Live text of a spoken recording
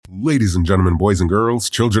Ladies and gentlemen, boys and girls,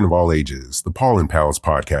 children of all ages, the Paul and Palz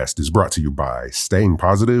podcast is brought to you by staying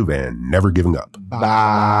positive and never giving up.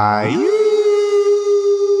 Bye.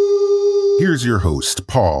 Here's your host,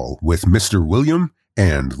 Paul, with Mr. William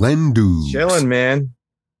and Len Dubes. Chilling, man.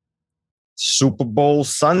 Super Bowl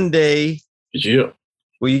Sunday. Yeah.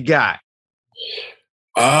 What you got?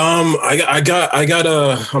 I'm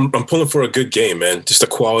pulling for a good game, man. Just a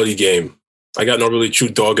quality game. I got no really true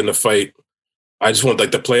dog in the fight. I just want, like,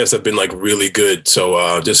 the players have been, like, really good.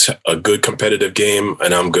 So just a good competitive game,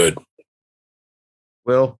 and I'm good.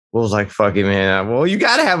 Will's like, fuck it, man. Well, you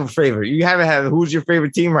got to have a favorite. You haven't have. Who's your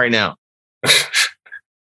favorite team right now?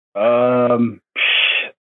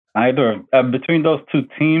 Either. Between those two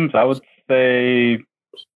teams, I would say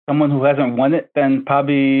someone who hasn't won it, then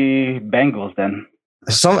probably Bengals then.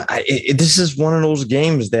 This is one of those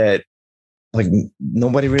games that, like,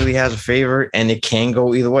 nobody really has a favorite, and it can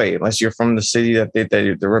go either way unless you're from the city that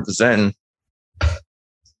they're representing.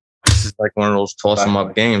 This is like one of those toss them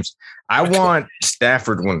up games. I want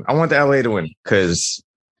Stafford to win. I want the LA to win because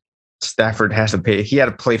Stafford has to pay. He had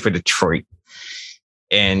to play for Detroit,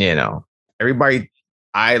 and everybody.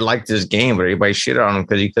 I liked this game, but everybody shit on him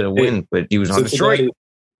because he couldn't win. But he was on Detroit.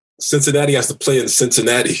 Cincinnati has to play in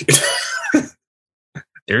Cincinnati.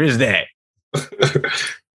 There is that.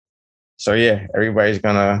 So, yeah, everybody's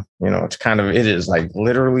going to, it is like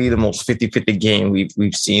literally the most 50-50 game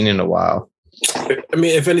we've seen in a while. I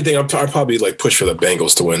mean, if anything, I'll probably like push for the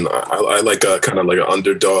Bengals to win. I like a kind of like an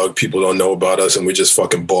underdog. People don't know about us and we're just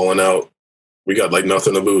fucking balling out. We got like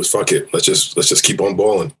nothing to lose. Fuck it. Let's just keep on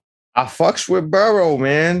balling. I fucks with Burrow,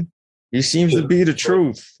 man. He seems to be the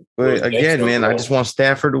truth. But again, man, I just want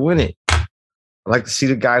Stafford to win it. I like to see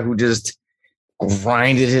the guy who just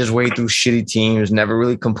grinded his way through shitty teams, never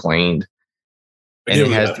really complained. I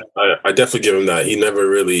definitely give him that. He never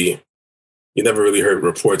really heard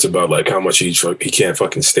reports about like how much he can't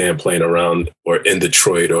fucking stand playing around or in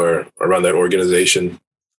Detroit or around that organization.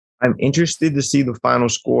 I'm interested to see the final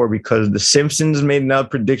score because the Simpsons made another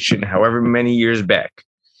prediction however many years back.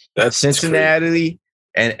 That's Cincinnati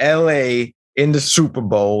and LA in the Super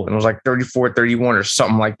Bowl, and it was like 34-31 or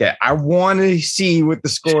something like that. I want to see what the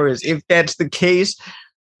score is. If that's the case,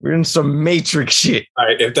 we're in some Matrix shit. All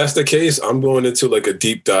right, if that's the case, I'm going into like a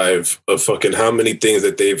deep dive of fucking how many things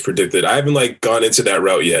that they've predicted. I haven't like gone into that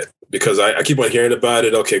route yet because I keep on hearing about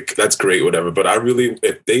it. Okay, that's great, whatever. But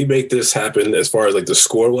if they make this happen as far as like the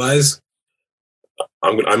score wise,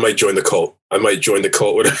 I might join the cult. I might join the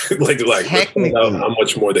cult with like how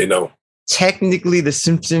much more they know. Technically, the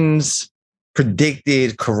Simpsons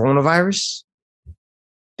predicted coronavirus.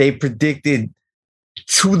 They predicted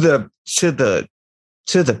to the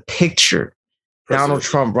picture Donald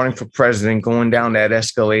Trump running for president, going down that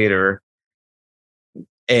escalator.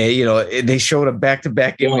 And they showed a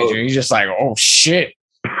back-to-back image, and you're just like, oh shit.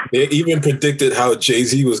 They even predicted how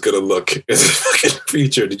Jay-Z was gonna look as a fucking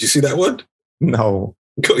feature. Did you see that one? No.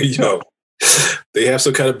 Yo. They have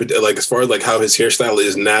some kind of like as far as like how his hairstyle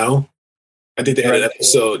is now. I think they had an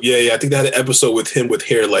episode. Yeah. I think they had an episode with him with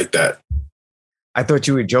hair like that. I thought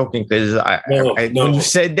you were joking because when you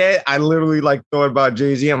said that, I literally like thought about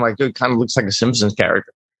Jay-Z. I'm like, it kind of looks like a Simpsons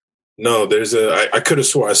character. No, I could have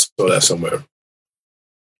swore I saw that somewhere.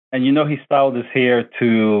 And he styled his hair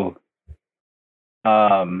to.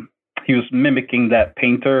 He was mimicking that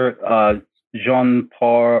painter,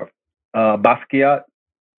 Jean-Paul Basquiat.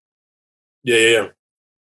 Yeah.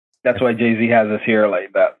 That's why Jay-Z has his hair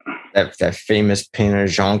like that. That famous painter,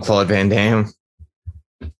 Jean-Claude Van Damme.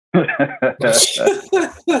 That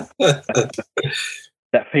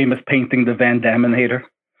famous painting, the Van Daminator.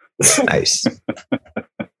 Nice.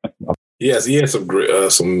 Yes, he had some great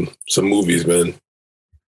some movies, man.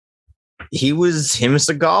 He was him and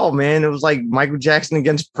Seagal, man. It was like Michael Jackson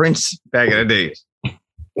against Prince back in the days.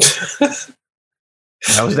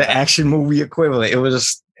 That was the action movie equivalent. It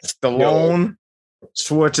was Stallone,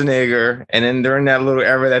 Schwarzenegger, and then during that little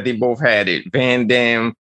era that they both had it, Van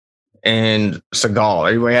Damme and Seagal.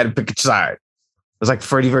 Everybody had to pick a side. It was like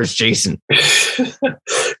Freddy versus Jason.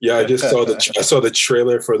 Yeah, I just saw the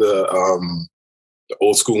trailer for the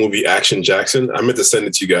old school movie Action Jackson. I meant to send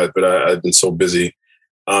it to you guys, but I've been so busy.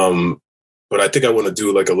 But I think I want to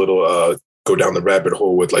do like a little go down the rabbit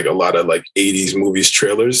hole with like a lot of like 80s movies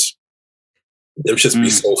trailers. It would just be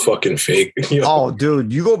so fucking fake. Oh,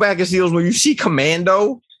 dude, you go back and see those when you see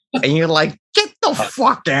Commando and you're like, get the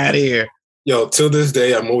fuck out of here. Yo, till this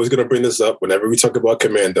day, I'm always gonna bring this up whenever we talk about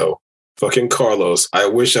Commando. Fucking Carlos. I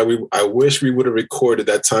wish we would have recorded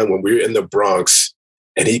that time when we were in the Bronx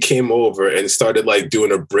and he came over and started like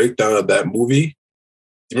doing a breakdown of that movie.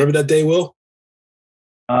 Do you remember that day, Will?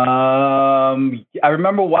 I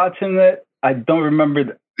remember watching it. I don't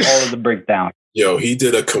remember all of the breakdown. Yo, he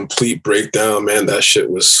did a complete breakdown, man. That shit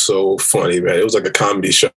was so funny, man. It was like a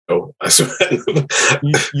comedy show. I swear.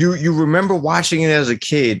 You remember watching it as a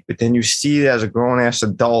kid, but then you see it as a grown ass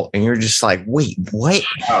adult, and you're just like, wait, what?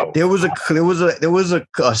 Wow. There was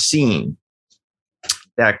a scene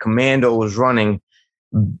that Commando was running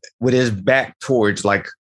with his back towards like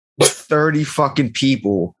 30 fucking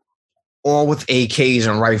people, all with AKs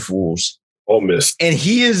and rifles. All missed. And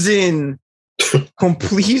he is in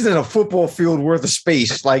he's in a football field worth of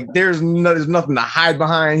space. Like there's nothing to hide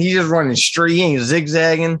behind. He's just running straight. He ain't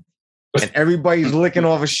zigzagging. And everybody's licking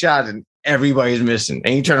off a shot and everybody's missing.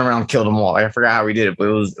 And he turned around and killed them all. I forgot how he did it, but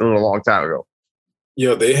it was a long time ago.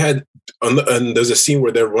 Yo, they had, and there's a scene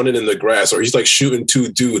where they're running in the grass, or he's like shooting two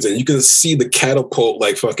dudes, and you can see the catapult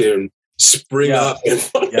like fucking spring up and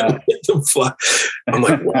fucking hit them fly. I'm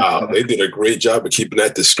like, wow, they did a great job of keeping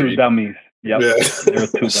that discreet. Two dummies. Yep. Yeah.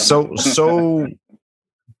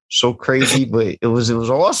 So crazy, but it was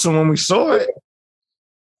awesome when we saw it.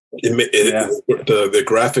 The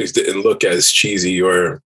graphics didn't look as cheesy,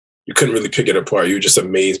 or you couldn't really pick it apart. You were just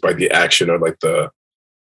amazed by the action, or like the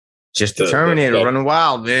Terminator running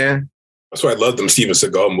wild, man. That's why I love them Steven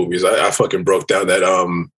Seagal movies. I fucking broke down that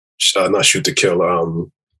not Shoot to Kill,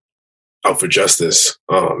 Out for Justice.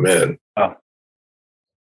 Oh man. I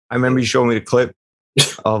remember you showing me the clip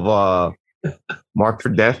of Mark for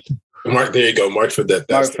Death. There you go, Mark for Death.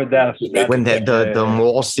 Mark for Death. When the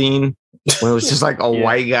mall scene, when it was just like a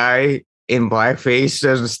white guy in blackface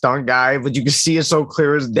as a stunt guy, but you can see it so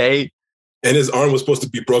clear as day. And his arm was supposed to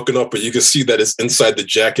be broken up, but you can see that it's inside the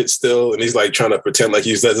jacket still, and he's like trying to pretend like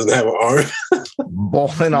he doesn't have an arm.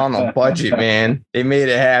 Balling on a budget, man. They made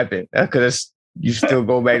it happen. Because you still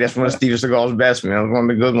go back. That's one of Steven Seagal's best, man. It was one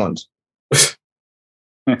of the good ones.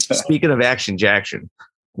 Speaking of Action Jackson,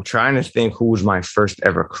 I'm trying to think who was my first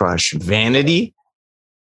ever crush. Vanity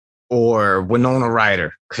or Winona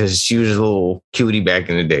Ryder, because she was a little cutie back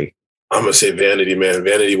in the day. I'm going to say Vanity, man.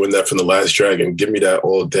 Vanity won that from The Last Dragon. Give me that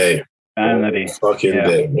all day. Vanity. All fucking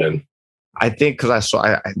day, man. I think because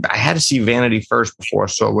I had to see Vanity first before I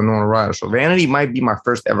saw Winona Ryder. So Vanity might be my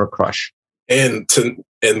first ever crush. And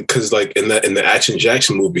because like in the Action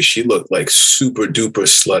Jackson movie, she looked like super duper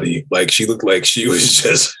slutty. Like she looked like she was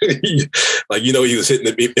just like, he was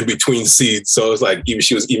hitting in between seats. So it was like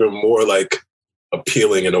she was even more like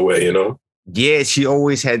appealing in a way, Yeah, she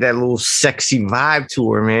always had that little sexy vibe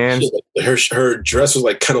to her, man. Her dress was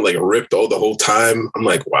like kind of like ripped all the whole time. I'm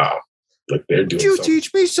like, wow, like they're doing. You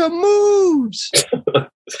teach me some moves.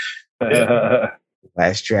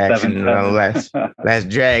 Last Dragon, last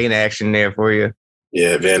Dragon action there for you.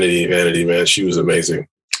 Yeah, Vanity, man. She was amazing.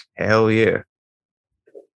 Hell yeah.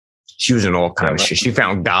 She was in all kind of shit. She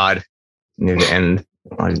found God near the end.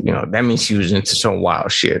 That means she was into some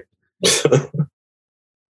wild shit.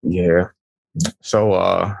 Yeah. So,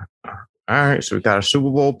 all right. So we got our Super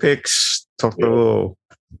Bowl picks. Talk a little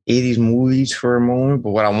 80s movies for a moment.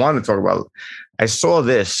 But what I wanted to talk about, I saw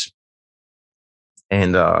this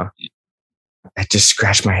and I just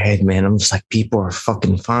scratched my head, man. I'm just like, people are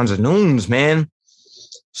fucking fans of gnomes, man.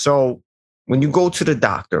 So when you go to the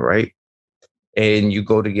doctor, right, and you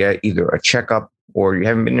go to get either a checkup or you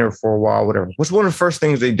haven't been there for a while, whatever, what's one of the first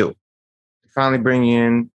things they do? They finally bring you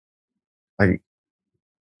in, like,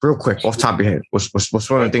 real quick, off the top of your head. What's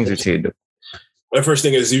one of the things they say to do? My first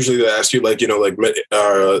thing is usually to ask you, like, any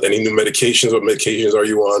new medications. What medications are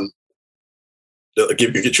you on?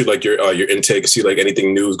 Get you like your intake, see like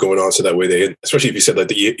anything new is going on, so that way they, especially if you said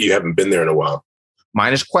that you haven't been there in a while.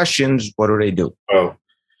 Minus questions. What do they do? Oh,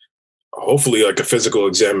 hopefully like a physical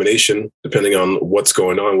examination, depending on what's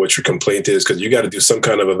going on, what your complaint is, because you got to do some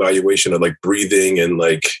kind of evaluation of like breathing and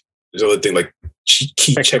like there's other thing like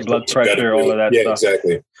check blood pressure, all of that. Yeah, stuff.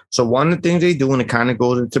 Exactly. So one of the things they do, and it kind of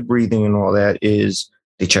goes into breathing and all that, is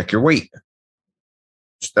they check your weight.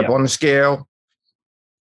 Step on the scale.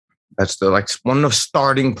 That's one of the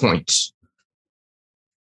starting points.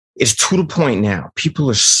 It's to the point now. People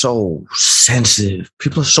are so sensitive.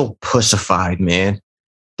 People are so pussified, man,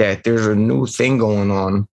 that there's a new thing going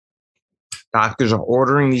on. Doctors are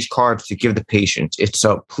ordering these cards to give the patients. It's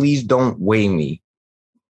a please don't weigh me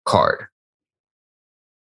card.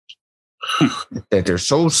 That they're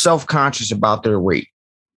so self-conscious about their weight.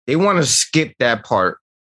 They want to skip that part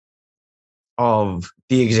of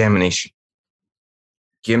the examination.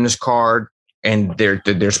 Give them this card, and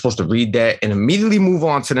they're supposed to read that and immediately move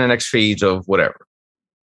on to the next phase of whatever.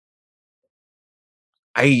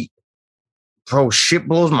 Shit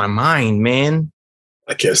blows my mind, man.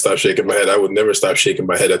 I can't stop shaking my head. I would never stop shaking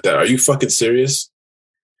my head at that. Are you fucking serious?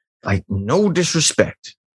 Like, no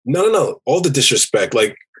disrespect, No. All the disrespect,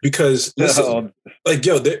 like, because listen, like,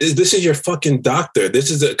 yo, this is your fucking doctor. This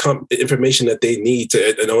is the information that they need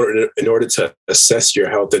in order to assess your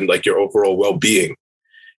health and like your overall well-being.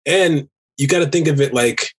 And you got to think of it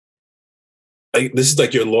like this is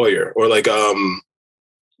like your lawyer, or like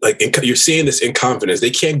you're seeing this in confidence. They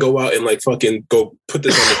can't go out and like fucking go put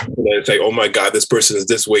this on the internet and say, oh my God, this person is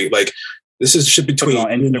this weight. Like, this is shit between you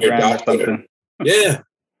and your doctor. Yeah.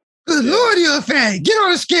 Good Lord, you're a fan. Get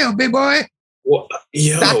on the scale, big boy. Well,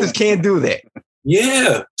 doctors can't do that.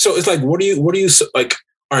 Yeah. So it's like, what do you like?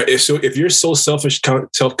 All right. So if you're so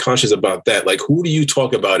self-conscious about that, like, who do you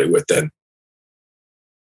talk about it with then?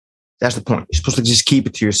 That's the point. You're supposed to just keep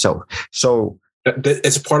it to yourself. So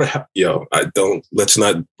it's a part of how, you're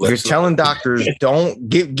telling doctors, don't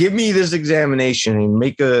give me this examination and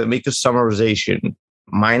make a summarization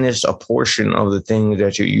minus a portion of the things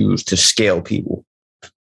that you use to scale people.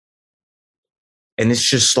 And it's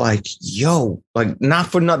just like, yo, like, not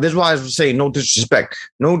for nothing. This is why I was saying no disrespect.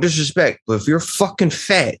 But if you're fucking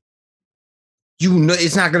fat, you know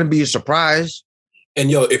it's not going to be a surprise.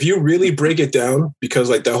 And yo, if you really break it down,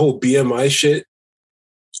 because like that whole BMI shit,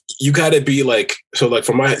 you got to be like, so like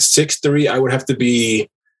for my 6'3", I would have to be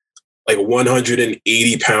like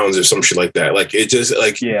 180 pounds or some shit like that. Like, it just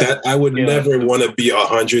like that. I would never want to be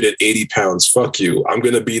 180 pounds. Fuck you. I'm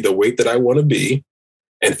going to be the weight that I want to be.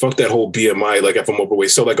 And fuck that whole BMI, like if I'm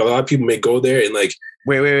overweight. So like a lot of people may go there and like...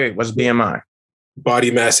 Wait. What's BMI?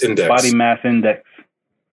 Body mass index. Body mass index.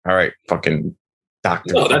 All right. Fucking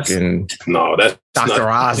doctor. That's Dr.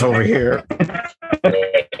 Oz over here.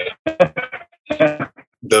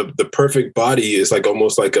 The perfect body is like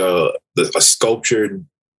almost like a sculptured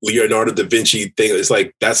Leonardo da Vinci thing. It's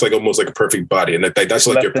like, that's like almost like a perfect body. And that's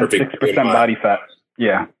like your perfect 6% body fat.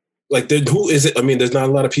 Yeah. Like, who is it? I mean, there's not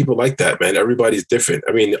a lot of people like that, man. Everybody's different.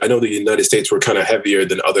 I mean, I know the United States were kind of heavier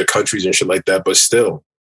than other countries and shit like that, but still.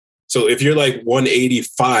 So if you're like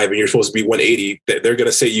 185 and you're supposed to be 180, they're going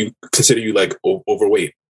to say consider you like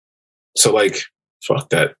overweight. So like, fuck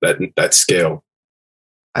that scale.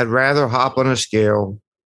 I'd rather hop on a scale.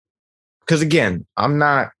 Because again,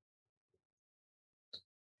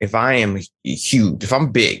 if I am huge, if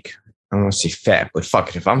I'm big, I don't want to say fat, but fuck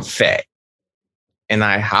it. If I'm fat, and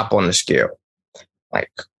I hop on the scale, like,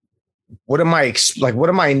 what am I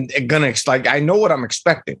gonna like? I know what I'm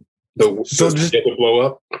expecting. So just get to blow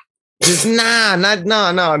up. Just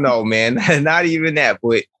no, man, not even that.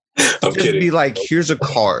 But I'm just kidding. Be like, here's a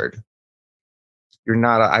card. You're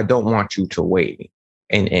not. I don't want you to weigh,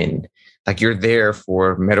 and like you're there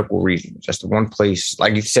for medical reasons. That's the one place,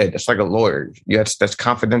 like you said, that's like a lawyer. That's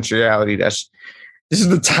confidentiality. This is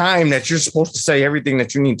the time that you're supposed to say everything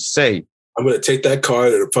that you need to say. I'm going to take that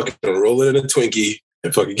card and fucking roll it in a Twinkie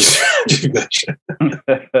and fucking get that shit.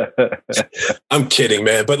 I'm kidding,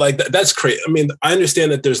 man. But like, that's crazy. I mean, I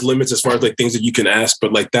understand that there's limits as far as like things that you can ask,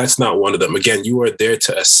 but like, that's not one of them. Again, you are there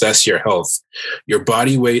to assess your health. Your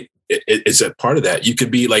body weight is a part of that. You could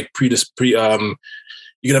be like you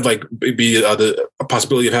can have like a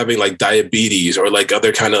possibility of having like diabetes or like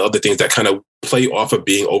other things that kind of play off of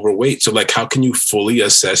being overweight. So like, how can you fully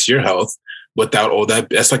assess your health without all that?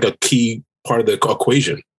 That's like a key part of the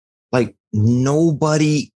equation. Like,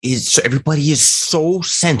 everybody is so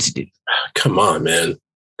sensitive. Come on, man.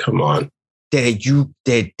 Come on.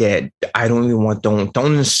 That I don't even want,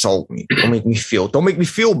 don't insult me. Don't make me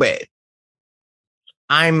feel bad.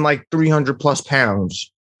 I'm like 300 plus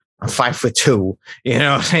pounds. I'm 5'2". You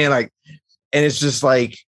know what I'm saying? Like, and it's just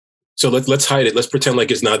like, so let's hide it. Let's pretend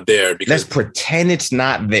like it's not there. Let's pretend it's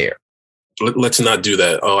not there. Let's not do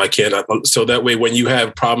that. Oh, I can't. So that way, when you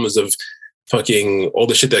have problems of fucking all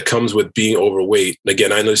the shit that comes with being overweight,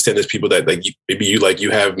 again, I understand there's people that like maybe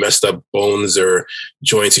you have messed up bones or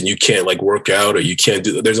joints and you can't like work out or you can't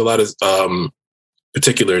do. There's a lot of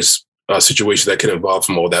particulars situations that can involve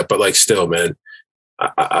from all that. But like, still, man,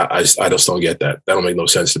 I just don't get that. That don't make no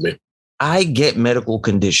sense to me. I get medical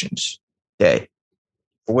conditions that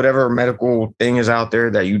for whatever medical thing is out there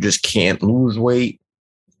that you just can't lose weight.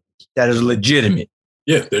 That is legitimate.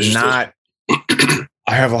 Yeah, there's not. I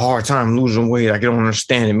have a hard time losing weight. I don't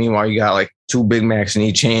understand it. Meanwhile, you got like 2 Big Macs in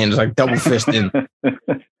each hand, like double fisting,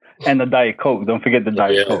 and the Diet Coke. Don't forget the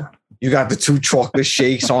Diet Coke. You got the 2 chocolate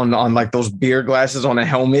shakes on like those beer glasses on a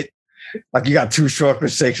helmet. Like you got 2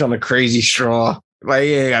 chocolate shakes on a crazy straw. Like,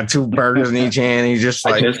 yeah, you got 2 burgers in each hand. And you just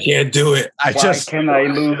like, I just can't do it. Why can I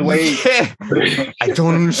lose weight? Yeah. I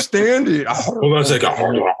don't understand it. Hold on a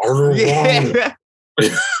second. Yeah.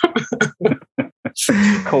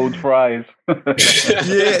 Cold fries.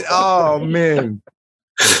 Yeah. Oh man,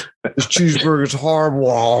 this cheeseburger's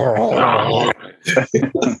horrible.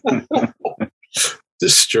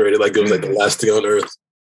 destroyed it like it was like the last thing on earth.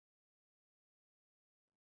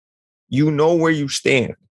 You know where you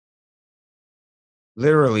stand.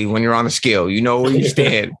 Literally, when you're on a scale, you know where you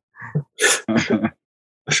stand. And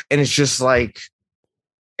it's just like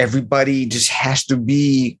everybody just has to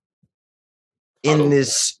be in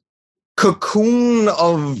this cocoon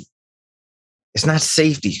of, it's not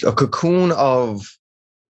safety, a cocoon of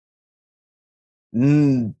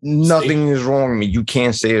nothing is wrong with me. You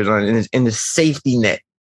can't say it in the safety net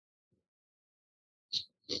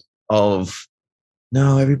of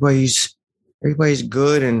no, everybody's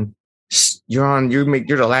good and you're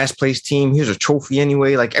the last place team. Here's a trophy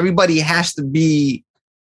anyway. Like everybody has to be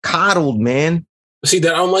coddled, man. See,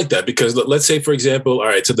 that I don't like that because let's say, for example, all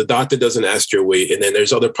right, so the doctor doesn't ask your weight, and then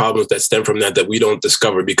there's other problems that stem from that we don't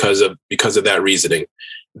discover because of that reasoning.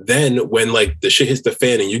 Then when like the shit hits the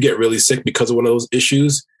fan and you get really sick because of one of those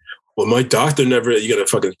issues, well, my doctor never, you're gonna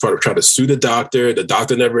fucking try to sue the doctor. The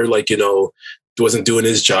doctor never wasn't doing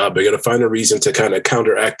his job. They're gonna find a reason to kind of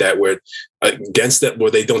counteract that where against that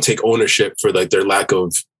where they don't take ownership for like their lack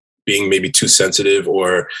of being maybe too sensitive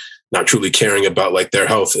or not truly caring about like their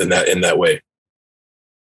health in that way.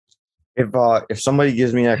 If somebody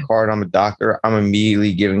gives me that card, I'm a doctor, I'm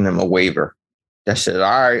immediately giving them a waiver that says, all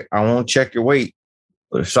right, I won't check your weight,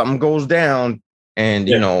 but if something goes down and,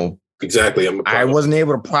 exactly, I wasn't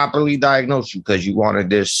able to properly diagnose you because you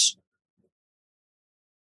wanted this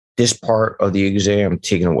part of the exam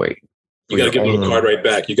taken away. You got to give them the card right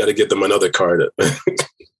back. You got to get them another card.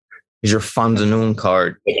 Is your funds noon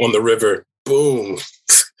card. Like on the river. Boom.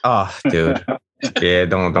 Oh, dude. Yeah,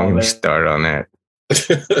 don't get me started on that.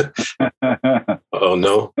 Oh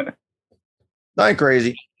no, not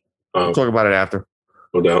crazy. We'll talk about it after.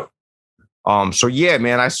 No doubt. So yeah,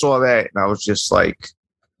 man, I saw that and I was just like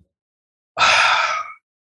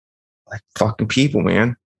fucking people,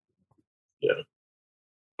 man. Yeah.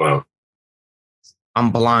 Wow.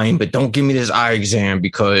 I'm blind, but don't give me this eye exam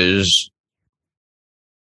because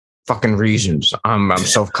fucking reasons. I'm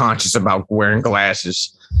self-conscious about wearing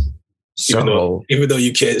glasses. So even though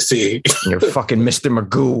you can't see, you're fucking Mr.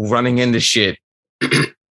 Magoo running into shit.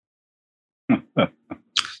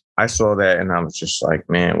 I saw that and I was just like,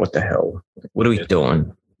 man, what the hell? What are we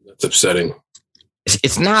doing? That's upsetting.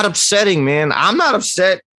 It's not upsetting, man. I'm not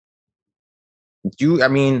upset. You're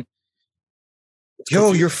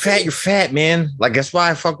fat, man. Like, that's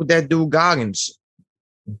why I fuck with that dude Goggins.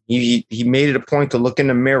 He made it a point to look in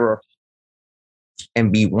the mirror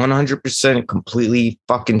and be 100% completely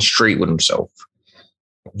fucking straight with himself.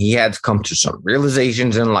 He had to come to some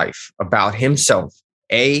realizations in life about himself.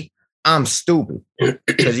 I'm stupid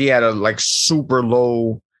because he had a super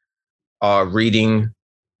low reading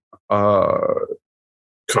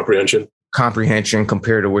comprehension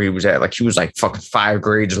compared to where he was at. Like he was like fucking 5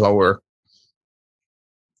 grades lower.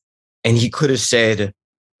 And he could have said,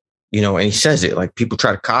 and he says it like people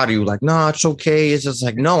try to coddle you like, no, it's okay. It's just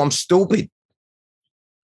like, no, I'm stupid.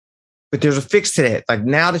 But there's a fix to that. Like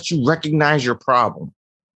now that you recognize your problem,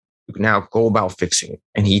 you can now go about fixing it.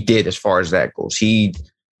 And he did as far as that goes. He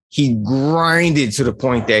grinded to the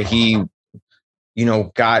point that he,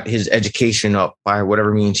 got his education up by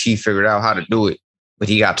whatever means he figured out how to do it. But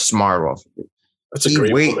he got smarter off of it. That's a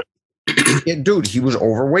great moment. Yeah, dude, he was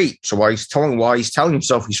overweight. So while he's telling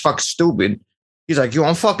himself he's fucking stupid, he's like, yo,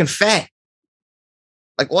 I'm fucking fat.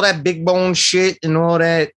 Like all that big bone shit and all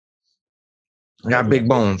that. I got big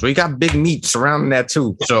bones. Well, you got big meat surrounding that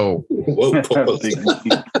too. So, dude,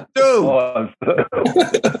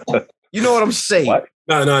 you know what I'm saying? What?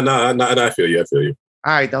 No. I feel you.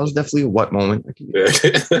 All right, that was definitely a what moment. But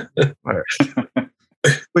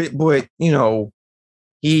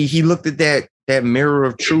he looked at that mirror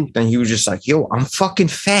of truth and he was just like, yo, I'm fucking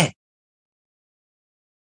fat.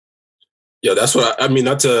 Yeah, that's what I mean.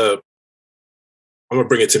 I'm gonna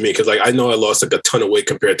bring it to me because like I know I lost like a ton of weight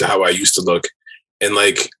compared to how I used to look. And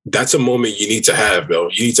like, that's a moment you need to have, bro.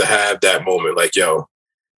 You need to have that moment. Like, yo,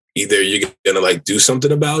 either you're going to like do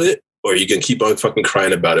something about it or you can keep on fucking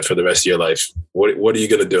crying about it for the rest of your life. What are you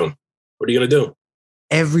going to do? What are you going to do?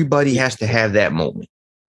 Everybody has to have that moment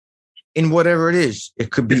in whatever it is.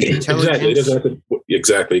 It could be intelligence.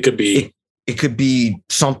 Exactly. It could be. It could be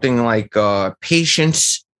something like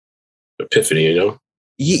patience. Epiphany,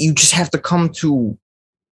 You just have to come to,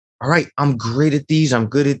 all right, I'm great at these. I'm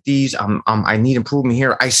good at these. I need improvement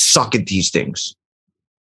here. I suck at these things.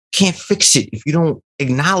 Can't fix it if you don't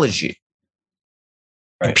acknowledge it.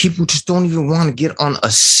 Right. And people just don't even want to get on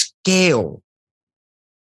a scale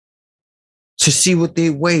to see what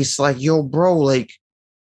they weigh. It's like, yo, bro, like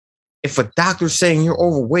if a doctor's saying you're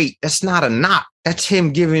overweight, that's not a knock. That's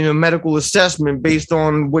him giving a medical assessment based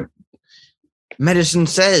on what medicine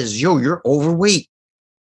says, yo, you're overweight.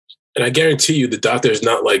 And I guarantee you the doctor is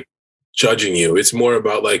not like judging you. It's more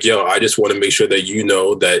about like, yo, I just want to make sure that you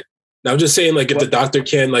know that. Now I'm just saying, like, if the doctor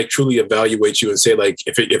can like truly evaluate you and say, like,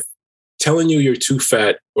 if telling you you're too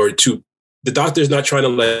fat or the doctor's not trying to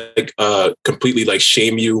like completely like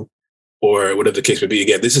shame you or whatever the case may be.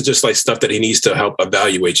 Again, this is just like stuff that he needs to help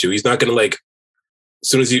evaluate you. He's not going to like, as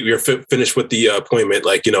soon as you're finished with the appointment,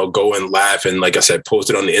 like, you know, go and laugh and, like I said, post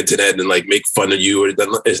it on the internet and like make fun of you.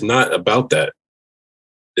 It's not about that.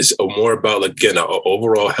 It's more about, like, again, an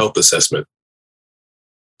overall health assessment.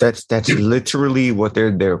 That's literally what they're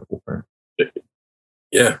there for.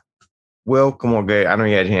 Yeah. Well, come on, Gay. I know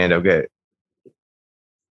you had your hand up. Good.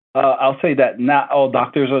 I'll say that not all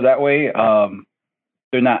doctors are that way.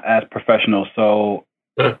 They're not as professional. So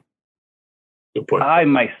good point. I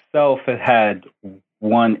myself have had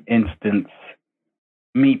one instance,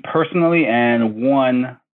 me personally,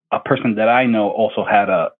 and a person that I know also had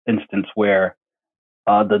a instance where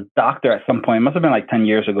the doctor at some point, it must have been like 10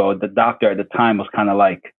 years ago, the doctor at the time was kind of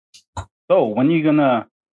like, so when are you going to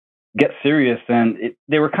get serious? And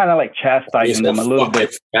they were kind of like chastising them a little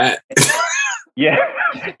bit. Yeah.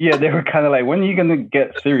 Yeah. They were kind of like, when are you going to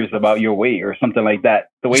get serious about your weight or something like that?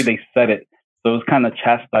 The way they said it. So it was kind of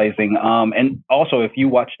chastising. And also, if you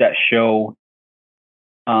watch that show,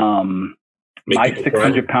 My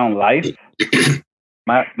 600-Pound Life,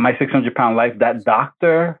 my 600-Pound Life, that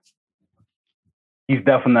doctor, he's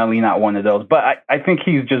definitely not one of those. But I think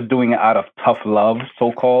he's just doing it out of tough love,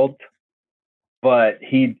 so-called. But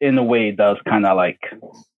he, in a way, does kind of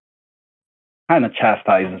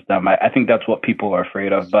chastises them. I think that's what people are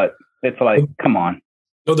afraid of. But it's like, come on.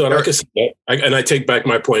 No, though, like I said, and I take back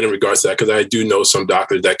my point in regards to that, because I do know some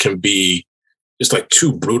doctors that can be just like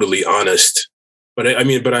too brutally honest. But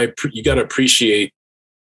you got to appreciate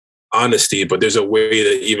honesty, but there's a way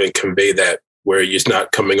to even convey that where it's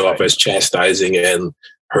not coming off as chastising and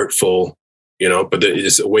hurtful, you know, but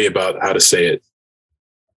there's a way about how to say it.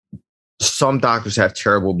 Some doctors have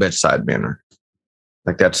terrible bedside manner.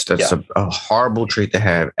 Like that's a horrible trait to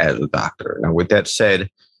have as a doctor. Now, with that said,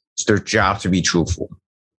 it's their job to be truthful.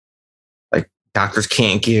 Like doctors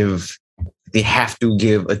they have to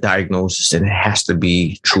give a diagnosis and it has to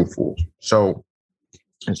be truthful. So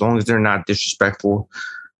as long as they're not disrespectful,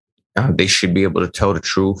 they should be able to tell the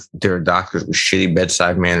truth. There are doctors with shitty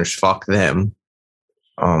bedside manners. Fuck them.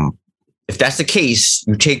 If that's the case,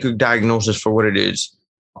 you take your diagnosis for what it is.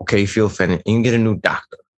 Okay, you feel offended, and you get a new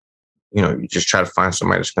doctor. You know, you just try to find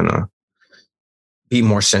somebody that's going to be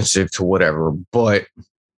more sensitive to whatever. But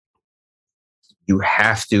you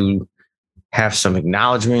have to have some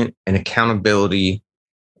acknowledgement and accountability,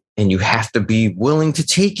 and you have to be willing to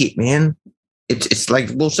take it, man. It's like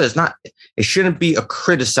Will says, it shouldn't be a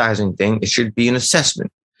criticizing thing. It should be an assessment.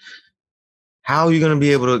 How are you going to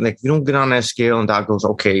be able to, like, you don't get on that scale and doc goes,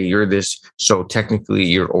 okay, you're this, so technically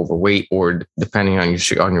you're overweight, or depending on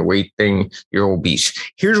your weight thing, you're obese.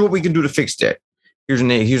 Here's what we can do to fix that. Here's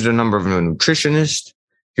the number of a nutritionist.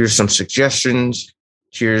 Here's some suggestions.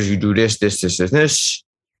 Here's you do this,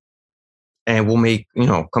 and we'll make,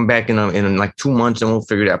 come back in like 2 months and we'll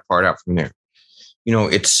figure that part out from there.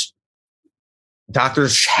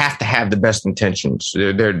 Doctors have to have the best intentions.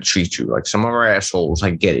 They're there to treat you. Like, some of our assholes, I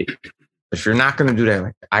get it. If you're not going to do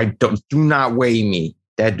that, do not weigh me.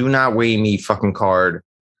 That do not weigh me fucking card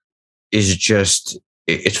is just,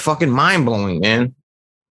 it's fucking mind blowing, man.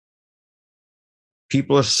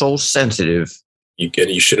 People are so sensitive.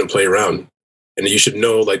 You shouldn't play around, and you should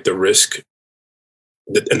know like the risk.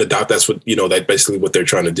 And the doc, that's what, like basically what they're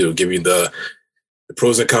trying to do, give you the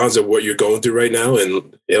pros and cons of what you're going through right now.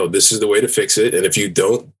 And, this is the way to fix it. And if you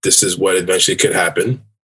don't, this is what eventually could happen.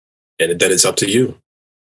 And then it's up to you.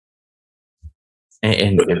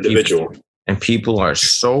 And individual. People are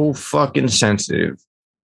so fucking sensitive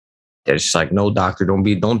that it's like, no, doctor, don't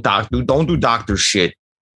do doctor shit.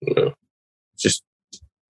 No.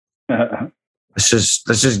 Let's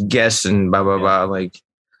just guess and blah, blah, blah. Like,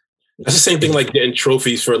 that's the same thing like getting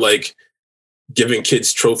trophies for like giving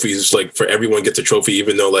kids trophies, like for everyone gets a trophy,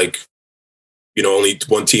 even though like, only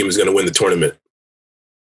one team is going to win the tournament.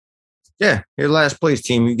 Yeah. Your last place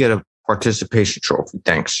team, you get a participation trophy.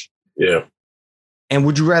 Thanks. Yeah. And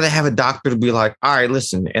would you rather have a doctor to be like, all right,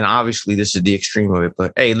 listen, and obviously this is the extreme of it,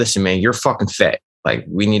 but hey, listen, man, you're fucking fat. Like,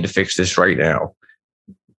 we need to fix this right now.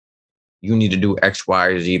 You need to do X, Y,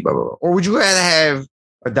 or Z, blah, blah, blah. Or would you rather have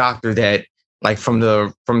a doctor that, like, from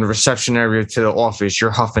the reception area to the office, you're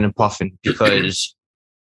huffing and puffing because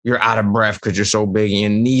you're out of breath because you're so big and your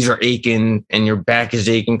knees are aching and your back is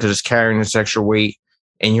aching because it's carrying this extra weight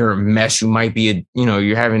and you're a mess. You might be,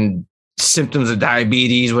 you're having symptoms of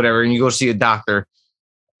diabetes, whatever, and you go see a doctor,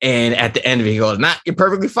 and at the end of it, he goes, "Nah, you're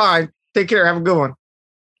perfectly fine. Take care. Have a good one."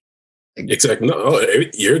 Exactly. No,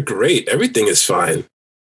 you're great. Everything is fine.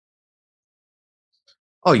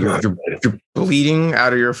 Oh, you're bleeding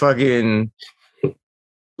out of your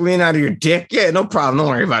dick? Yeah, no problem. Don't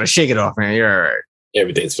worry about it. Shake it off, man. You're all right.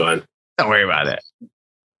 Everything's fine. Don't worry about that.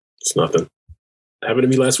 It's nothing. Happened to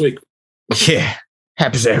me last week. Yeah.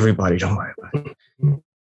 Happens to everybody. Don't worry about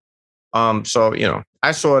it. So,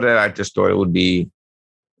 I saw that. I just thought it would be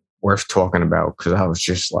worth talking about because I was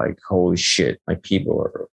just like, holy shit. Like, people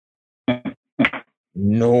are...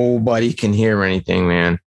 Nobody can hear anything,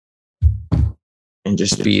 man. And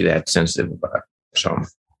just be that sensitive about it. So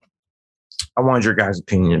I wanted your guys'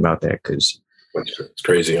 opinion about that because it's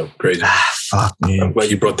crazy. Crazy. Fuck, man. I'm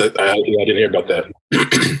glad you brought that. I didn't hear about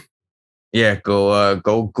that. Yeah, go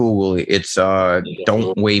Google it. It's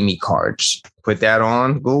Don't Weigh Me cards. Put that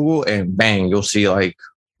on Google and bang, you'll see like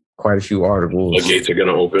quite a few articles. The gates are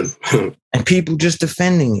gonna open. And people just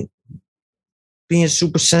defending it. Being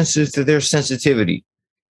super sensitive to their sensitivity.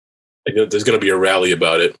 There's gonna be a rally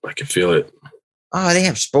about it. I can feel it. Oh, they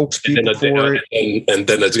have spokespeople for it. And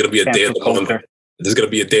then there's going to be a day of the month. There's going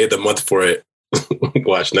to be a day of the month for it.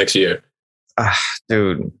 Watch next year.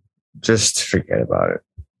 Dude, just forget about it.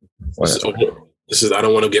 This is I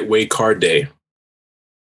don't want to get weighed card day.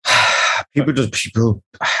 People. This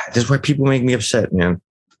is why people make me upset, man.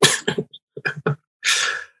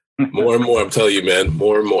 More and more, I'm telling you, man.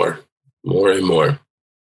 More and more. More and more.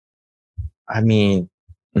 I mean,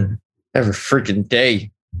 every freaking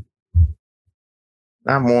day.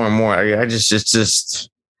 Not more and more. It's just,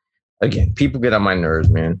 again, people get on my nerves,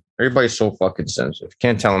 man. Everybody's so fucking sensitive.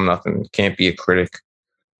 Can't tell them nothing. Can't be a critic.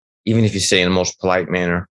 Even if you say in the most polite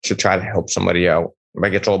manner, should try to help somebody out.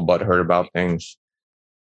 Everybody gets all butthurt about things.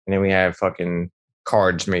 And then we have fucking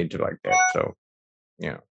cards made to like that. So,